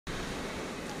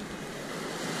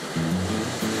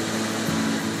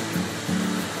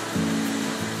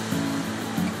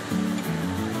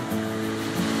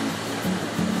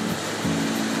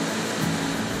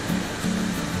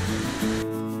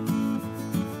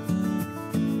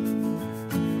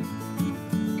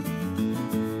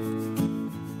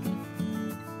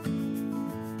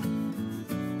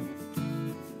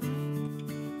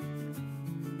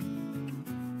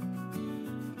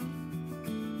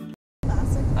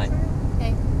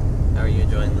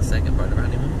enjoying the second part of our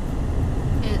honeymoon.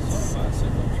 It's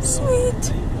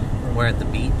sweet. We're at the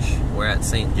beach. We're at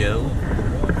St. Joe.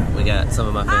 We got some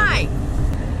of my family.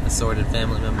 Hi. Assorted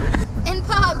family members. And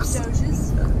pups.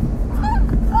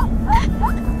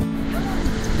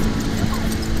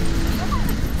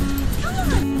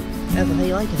 Ethel, how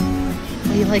you liking it?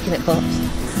 How you liking it, pups?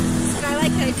 I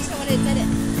like it, I just don't want to admit it.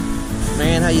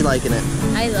 Man, how you liking it?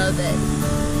 I love it.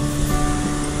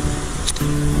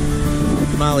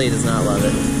 Molly does not love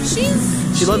it.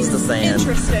 She loves the sand.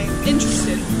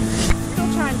 Interested.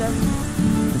 Still trying to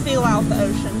feel out the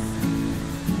ocean.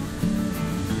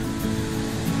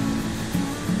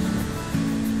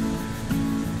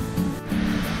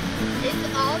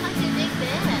 It's all like a big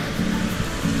bed.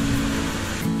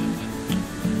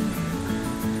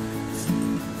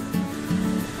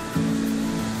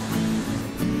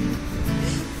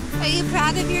 Are you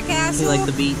proud of your castle? You like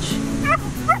the beach?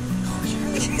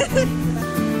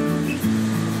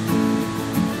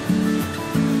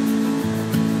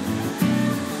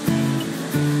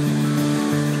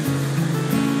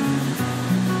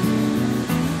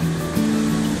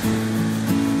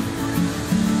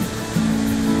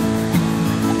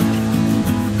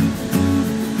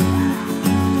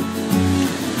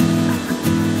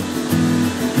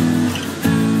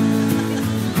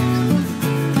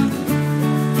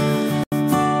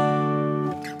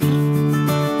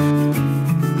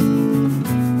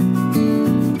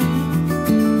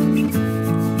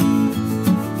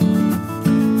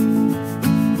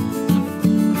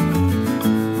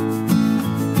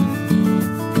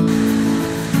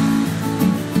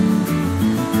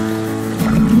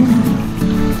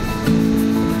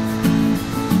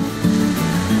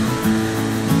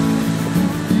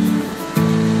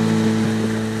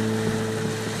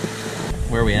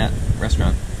 Where are we at?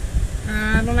 Restaurant?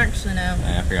 I don't actually know.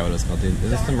 I forgot what it was called, dude. Is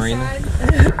this the marina?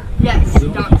 Yes,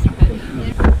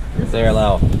 dockside. They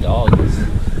allow dogs.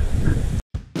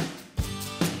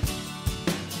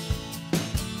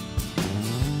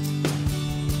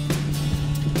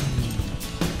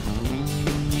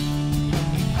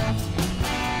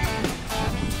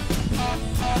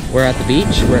 We're at the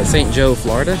beach. We're at St. Joe,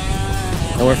 Florida.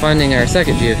 And we're finding our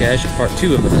second geocache, part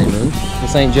 2 of the honeymoon, the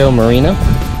St. Joe Marina.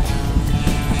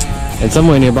 And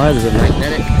somewhere nearby there's a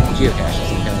magnetic geocache of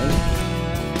some kind.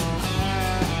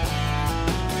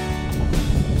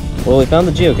 Well, we found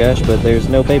the geocache, but there's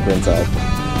no paper inside.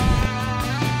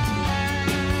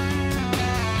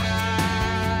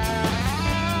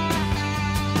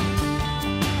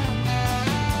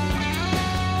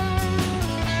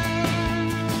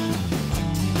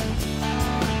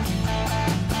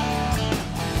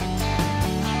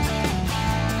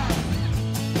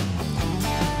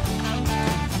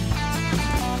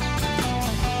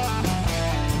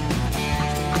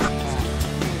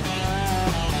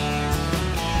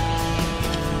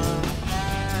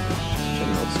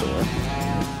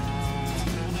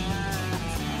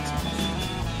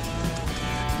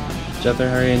 Jethro,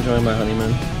 how are you enjoying my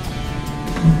honeymoon?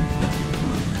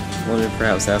 Let me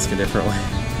perhaps ask a different way.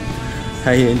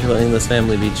 How are you enjoying this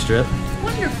family beach trip?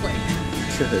 Wonderfully.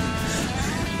 Good.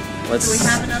 We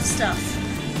have enough stuff.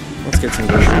 Let's get some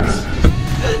groceries.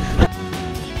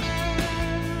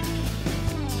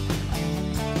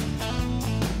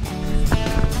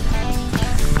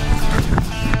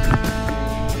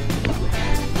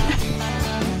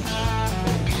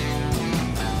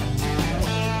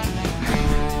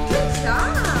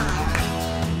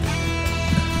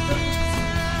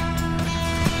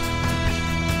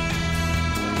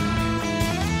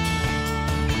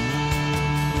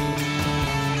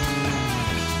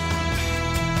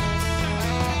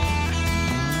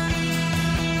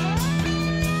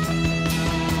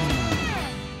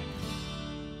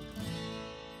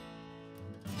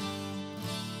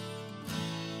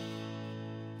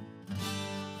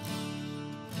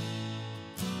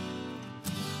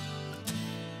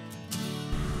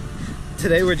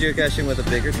 Today we're geocaching with a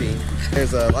bigger team.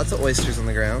 There's lots of oysters on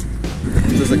the ground.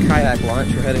 This is a kayak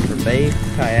launch. We're heading for Bay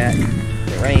Kayak.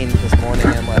 It rained this morning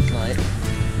and last night.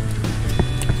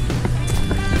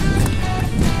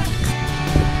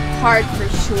 Hard for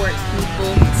short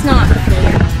people. It's not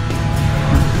fair.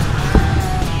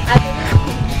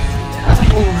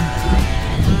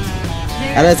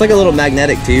 And it's like a little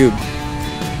magnetic tube.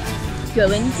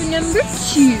 Going for number 2.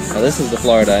 Oh, this is the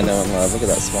Florida I know and love. Look at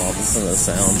that swamp and some of those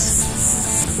sounds.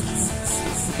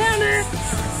 Found her!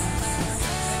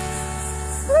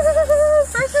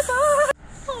 First of all!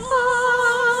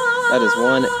 That is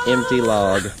one empty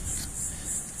log.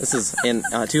 This is in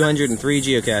 203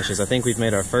 geocaches. I think we've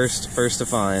made our first to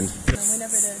find.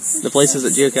 The places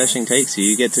that geocaching takes you,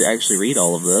 you get to actually read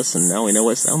all of this, and now we know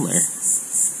what's down there.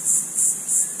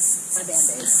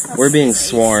 We're being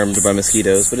swarmed by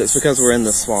mosquitoes, but it's because we're in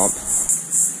the swamp.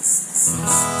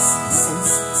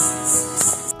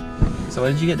 So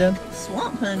what did you get, Dad?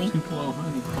 Swamp honey. Tupelo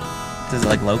honey. Is it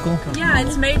like local? Yeah,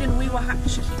 it's made in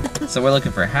Weewahatchee. So we're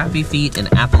looking for Happy Feet in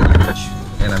Apalachicola,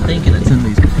 and I'm thinking it's in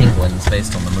these pink ones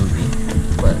based on the movie.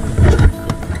 But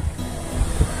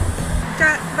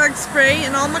Got bug spray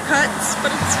in all my cuts,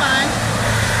 but it's fine.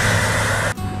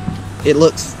 it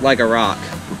looks like a rock.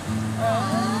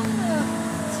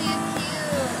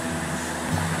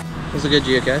 It was a good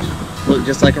geocache. Looked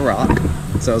just like a rock,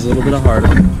 so it was a little bit harder.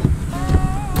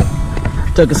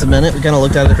 Took us a minute. We kind of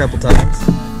looked at it a couple times.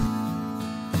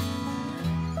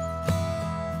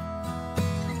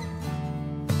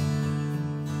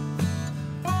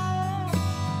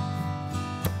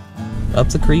 Up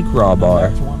the creek raw bar.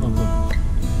 That's one of the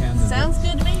candidates. Sounds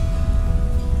good to me.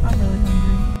 I'm really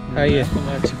hungry. How are you?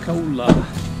 Apalachicola.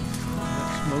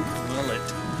 That smoked mullet.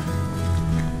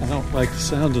 I don't like the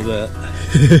sound of that.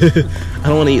 I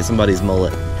don't want to eat somebody's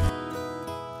mullet.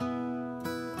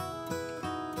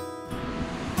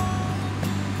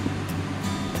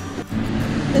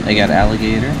 They got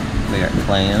alligator, they got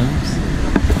clams.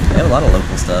 They have a lot of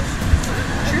local stuff.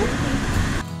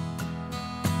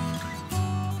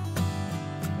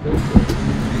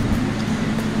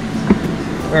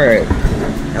 Alright,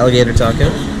 alligator taco,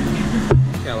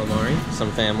 calamari, some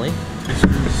family. This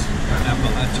is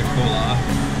Apalachicola.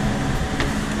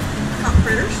 Hot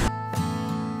fritters.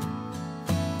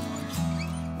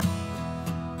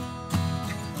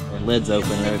 The lid's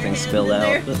open and everything's spilled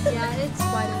out. But Yeah, it's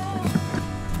wide open.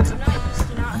 I'm not used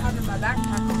to not having my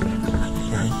backpack with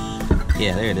me.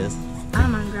 yeah, there it is. I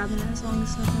don't mind grabbing it as long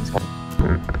as nothing's cool.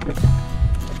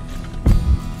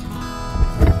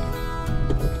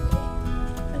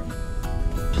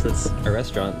 That's a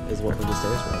restaurant is what we're just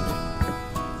from.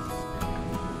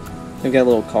 They've got a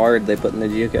little card they put in the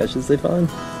geocaches they find.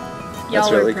 Y'all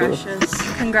That's really are cool.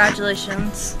 precious.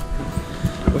 Congratulations.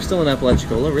 We're still in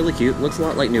Apalachicola, really cute. Looks a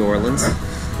lot like New Orleans.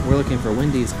 We're looking for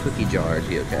Wendy's cookie jar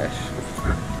geocache.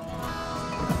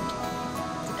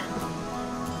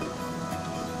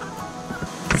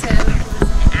 So it was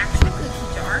an actual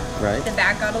cookie jar. Right. The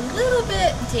bag got a little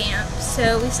bit damp,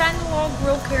 so we signed the log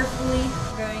real carefully.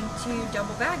 We're going to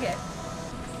double bag it.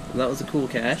 That was a cool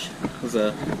cache. It was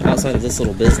outside of this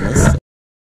little business.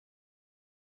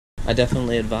 I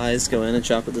definitely advise go in and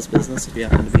shop at this business if you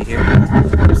happen to be here.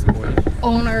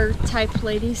 Owner type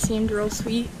lady seemed real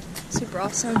sweet, super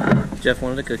awesome. Jeff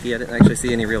wanted a cookie. I didn't actually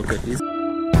see any real cookies.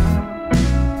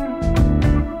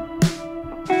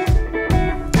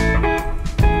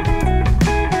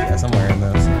 Yeah, somewhere in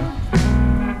this.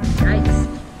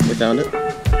 Nice. We found it.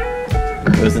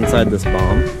 It was inside this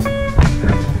bomb.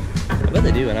 I bet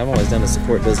they do, and I've always done to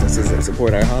support businesses that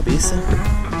support our hobbies.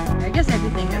 I guess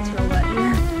everything gets real wet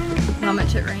here. How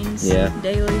much it rains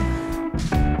daily.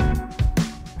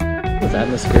 With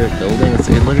atmospheric building,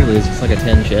 it literally is just like a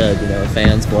tin shed, you know, with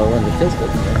fans blowing. It feels good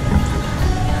in there.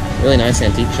 Really nice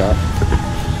antique shop.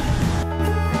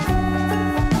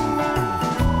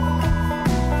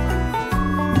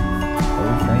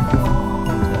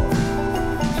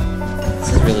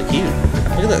 This is really cute.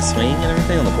 Look at that swing and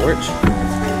everything on the porch.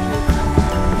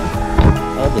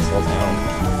 I love this whole town.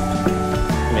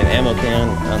 I mean, ammo can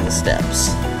on the steps.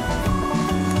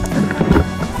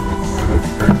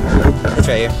 It's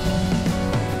right here.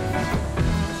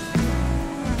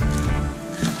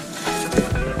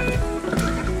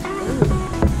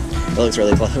 That looks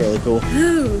really cool.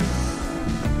 Ooh.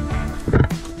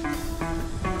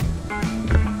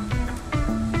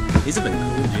 These have been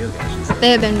cool geocaches. They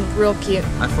have been real cute.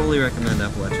 I fully recommend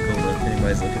Apalachicola if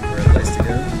anybody's looking for a place to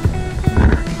go.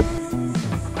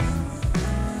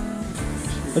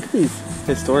 Look at these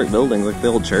historic buildings, like the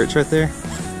old church right there.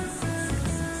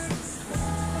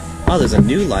 Oh, there's a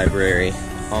new library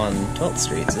on 12th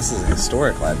Street. This is a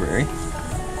historic library.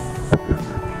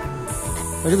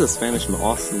 Look at the Spanish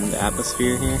moss and the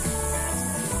atmosphere here.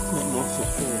 That moss is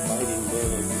full of biting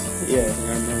bugs. Yeah. I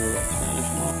remember that Spanish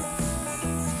moss.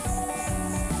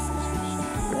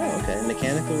 Oh, okay.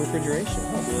 Mechanical refrigeration.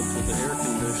 Good for the air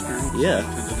conditioner. Yeah.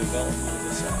 To the development of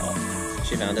the South.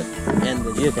 She found it. And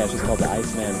the geocache is called the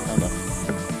Iceman Comma.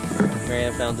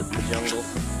 Marianne found it in the jungle.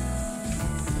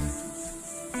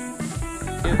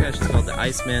 The geocache is called the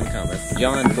Iceman Comma.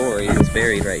 John Gorey, who's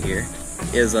buried right here,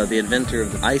 is the inventor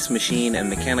of the ice machine and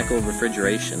mechanical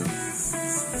refrigeration.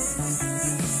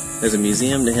 There's a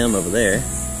museum to him over there,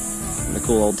 in the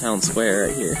cool old town square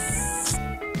right here.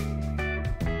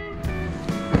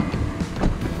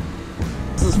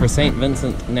 This is for St.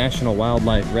 Vincent National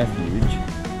Wildlife Refuge.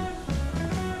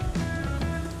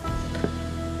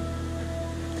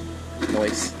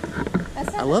 voice.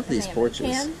 That's not I love the these command, porches.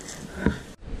 Cam.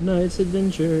 Nice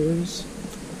adventures.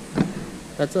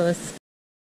 That's us.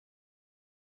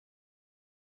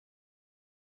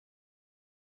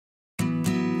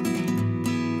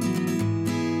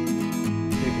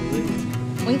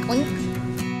 Wink, wink.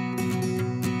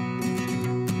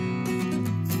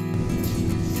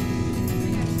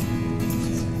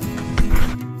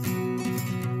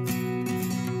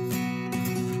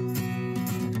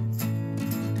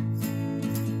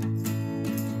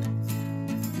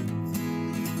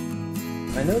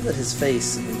 I know that his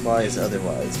face implies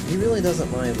otherwise. He really doesn't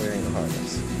mind wearing a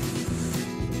harness.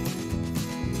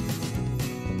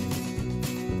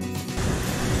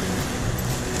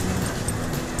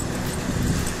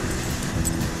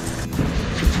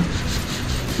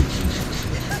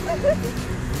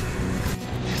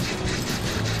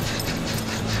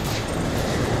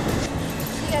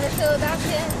 You gotta fill it back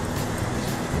in.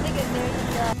 Look at there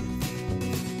you go.